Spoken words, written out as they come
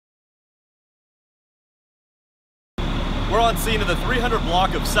We're on scene of the 300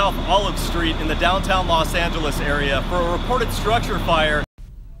 block of South Olive Street in the downtown Los Angeles area for a reported structure fire.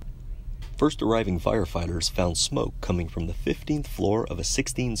 First arriving firefighters found smoke coming from the 15th floor of a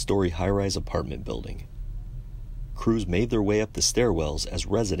 16-story high-rise apartment building. Crews made their way up the stairwells as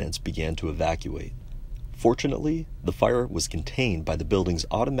residents began to evacuate. Fortunately, the fire was contained by the building's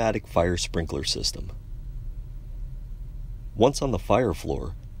automatic fire sprinkler system. Once on the fire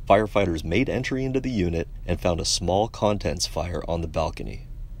floor, firefighters made entry into the unit and found a small contents fire on the balcony.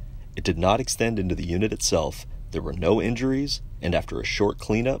 It did not extend into the unit itself, there were no injuries, and after a short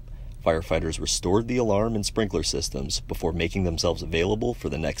cleanup, firefighters restored the alarm and sprinkler systems before making themselves available for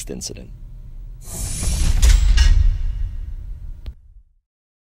the next incident.